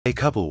A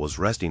couple was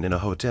resting in a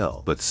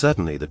hotel, but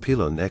suddenly the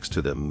pillow next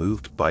to them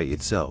moved by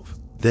itself.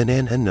 Then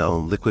an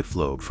unknown liquid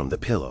flowed from the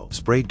pillow,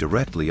 sprayed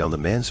directly on the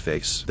man's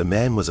face. The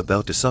man was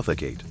about to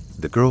suffocate.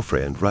 The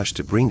girlfriend rushed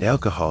to bring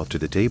alcohol to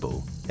the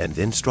table, and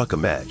then struck a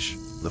match.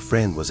 The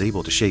friend was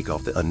able to shake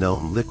off the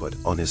unknown liquid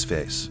on his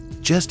face.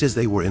 Just as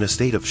they were in a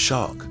state of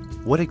shock.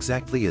 What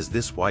exactly is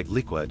this white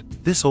liquid?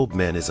 This old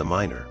man is a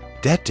miner.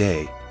 That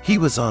day, he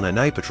was on a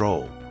night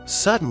patrol.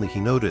 Suddenly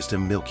he noticed a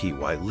milky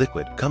white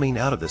liquid coming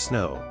out of the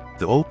snow.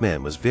 The old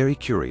man was very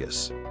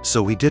curious,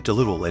 so he dipped a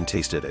little and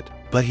tasted it.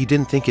 But he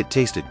didn't think it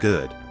tasted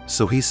good,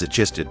 so he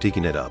suggested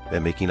digging it up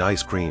and making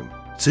ice cream.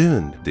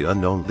 Soon, the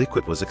unknown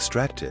liquid was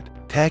extracted,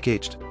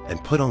 packaged,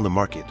 and put on the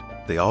market.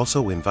 They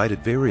also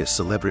invited various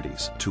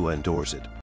celebrities to endorse it.